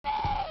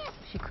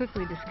She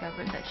quickly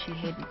discovered that she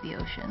hated the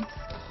ocean.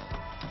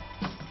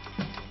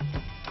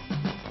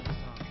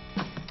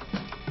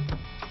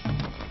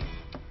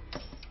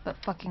 But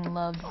fucking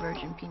loved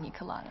virgin pina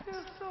coladas.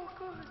 So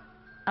good.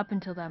 Up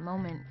until that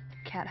moment,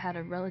 Kat had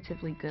a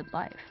relatively good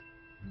life.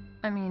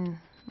 I mean,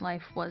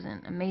 life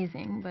wasn't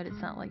amazing, but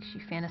it's not like she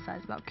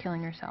fantasized about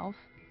killing herself.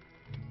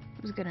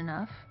 It was good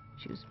enough.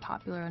 She was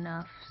popular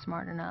enough,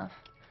 smart enough.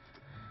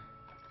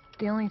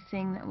 The only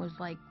thing that was,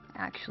 like,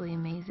 actually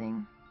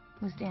amazing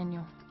was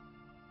Daniel.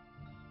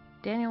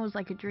 Daniel was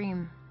like a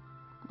dream.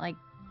 Like,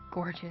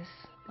 gorgeous.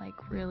 Like,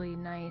 really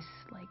nice.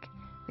 Like,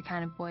 the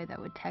kind of boy that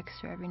would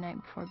text her every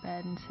night before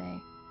bed and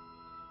say...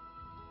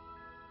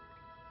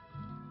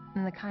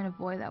 And the kind of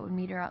boy that would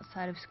meet her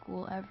outside of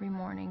school every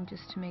morning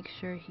just to make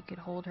sure he could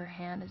hold her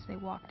hand as they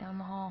walked down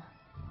the hall.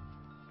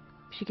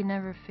 She could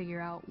never figure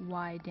out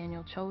why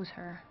Daniel chose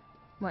her,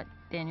 what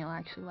Daniel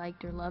actually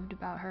liked or loved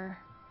about her.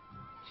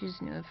 She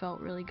just knew it felt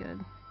really good.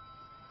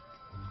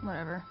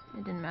 Whatever,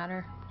 it didn't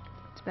matter.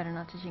 It's better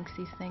not to jinx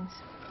these things.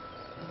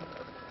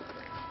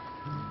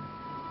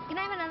 Can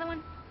I have another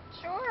one?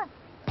 Sure.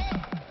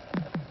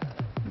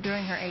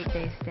 During her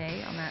 8-day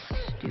stay on that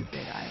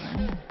stupid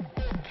island,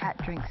 Kat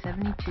drank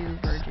 72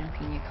 virgin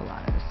pina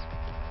coladas.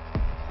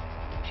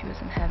 She was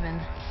in heaven.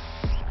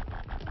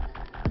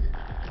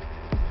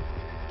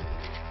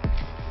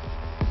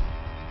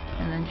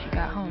 And then she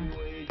got home.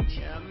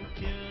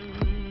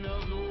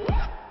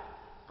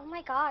 Oh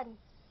my God.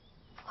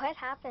 What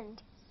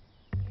happened?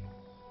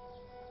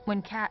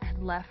 When Kat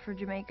had left for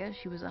Jamaica,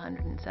 she was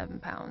 107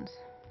 pounds.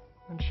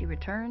 When she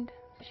returned,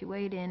 she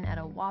weighed in at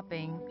a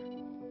whopping...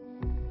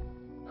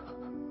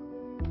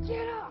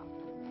 Get up!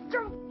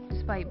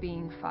 Despite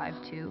being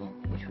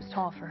 5'2", which was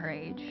tall for her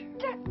age,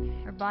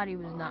 her body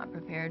was not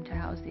prepared to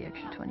house the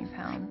extra 20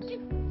 pounds.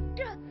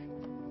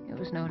 It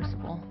was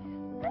noticeable.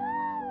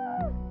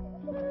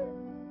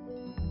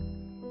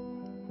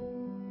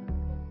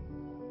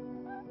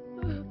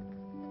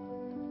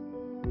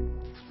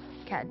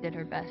 Kat did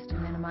her best to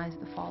minimize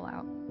the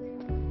fallout.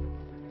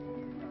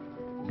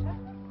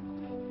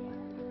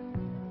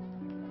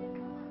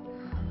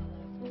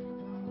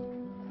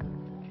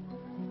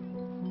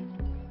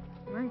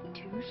 Wearing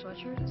 2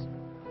 sweatshirts?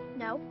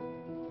 No.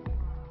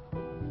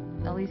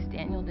 At least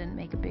Daniel didn't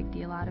make a big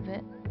deal out of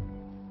it.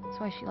 That's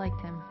why she liked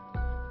him.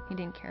 He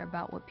didn't care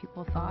about what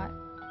people thought.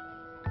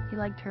 He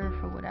liked her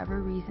for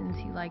whatever reasons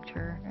he liked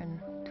her, and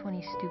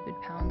 20 stupid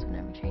pounds would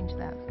never change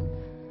that.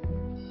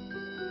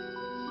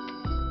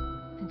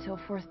 Until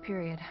 4th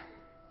period.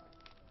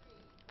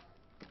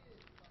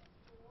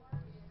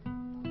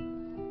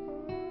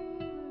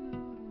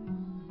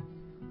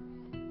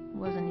 It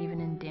wasn't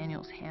even in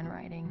Daniel's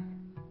handwriting.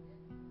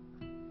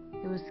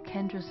 It was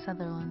Kendra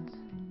Sutherland's.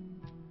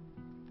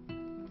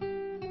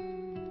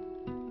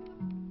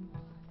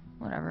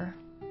 Whatever.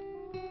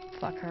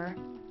 Fuck her.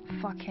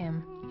 Fuck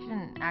him. She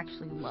didn't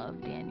actually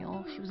love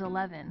Daniel. She was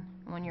 11.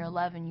 And when you're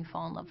 11, you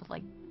fall in love with,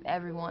 like,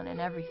 everyone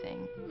and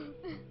everything.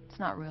 It's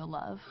not real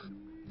love.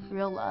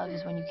 Real love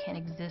is when you can't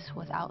exist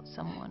without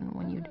someone,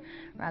 when you'd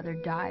rather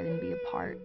die than be apart.